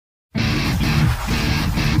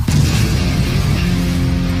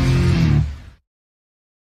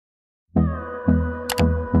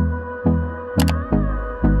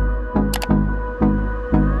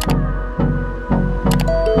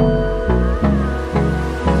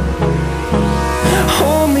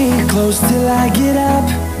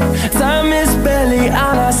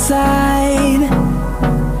side.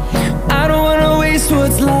 I don't wanna waste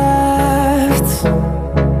what's left.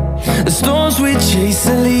 The storms we chase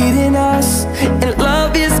are leading us, and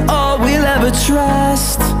love is all we'll ever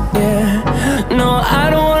trust. Yeah, no, I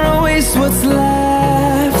don't wanna waste what's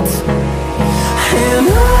left. And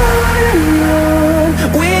on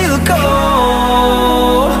we'll go,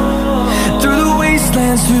 through the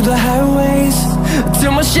wastelands, through the highways,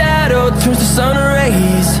 till my shadow turns to sun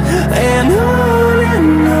rays. And on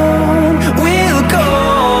we'll go,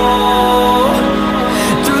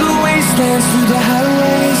 through the wastelands, through the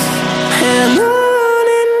highways, and on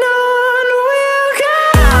we'll go.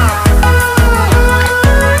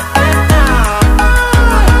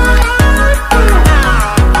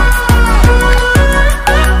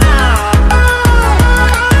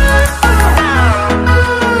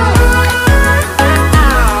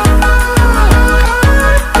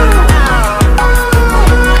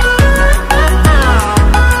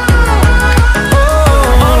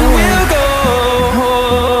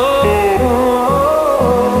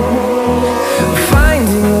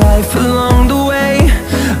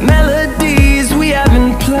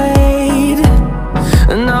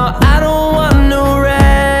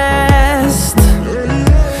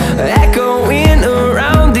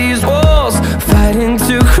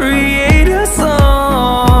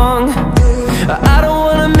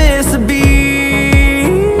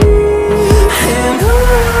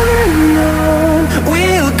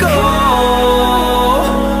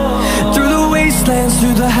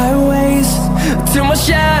 Through the highways, till my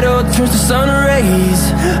shadow turns to sun rays.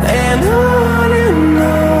 And on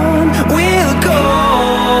we'll go,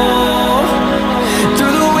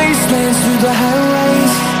 through the wastelands, through the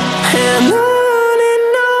highways, and on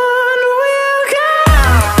we'll go.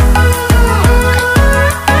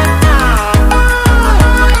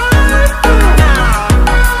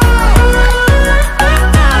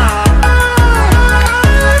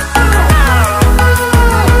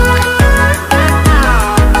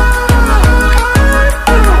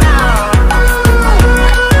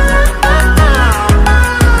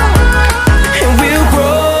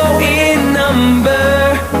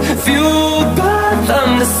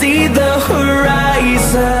 See the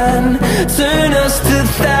horizon, turn us to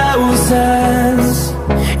thousands,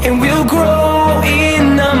 and we'll grow in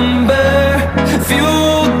number,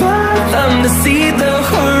 fueled by them. To see the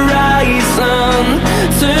horizon,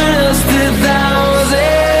 turn us to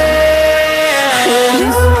thousands, and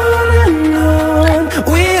on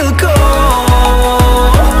we'll go,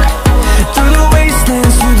 through the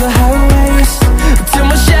wastelands, through the highways, till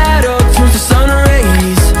my shadow turns to sun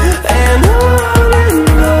rays. And on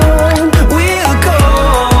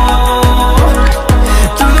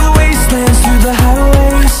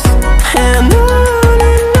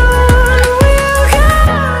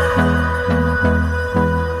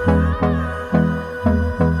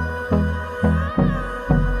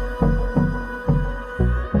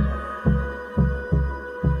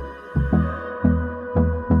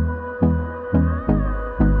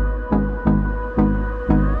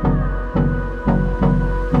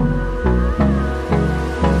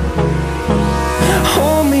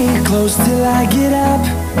close till I get up.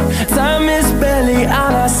 Time is barely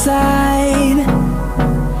on our side.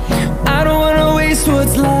 I don't wanna waste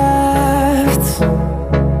what's left.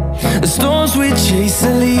 The storms we chase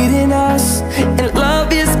are leading us, and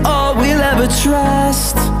love is all we'll ever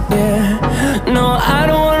trust. Yeah, no, I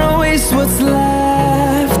don't wanna waste what's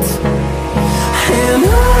left. And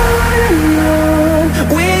on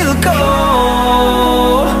we'll go,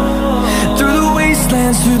 through the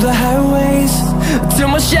wastelands, through the highways, till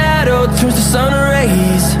my shadow turns to sun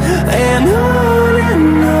rays. And on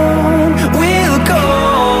we'll go,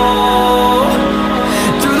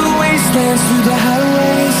 through the wastelands, through the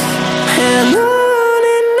highways, and on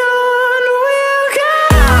we'll go.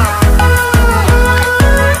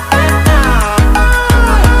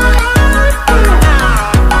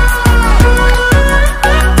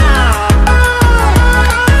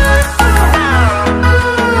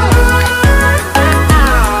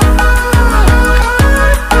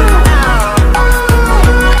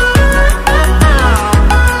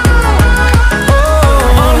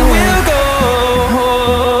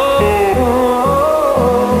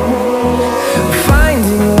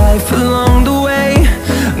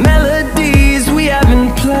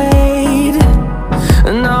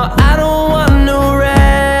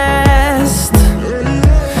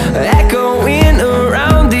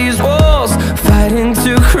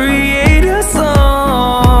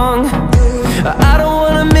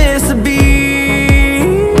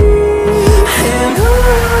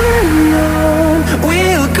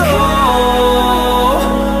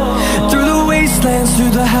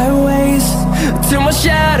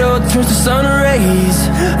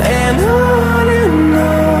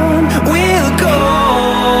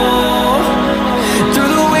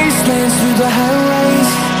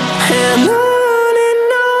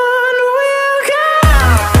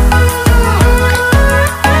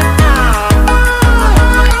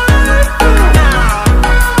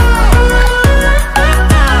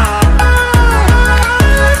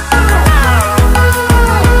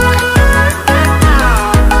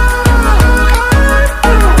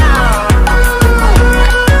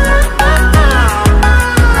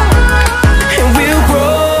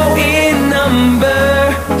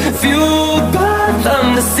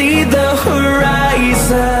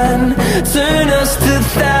 us to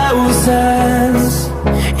thousands,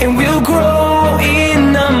 and we'll grow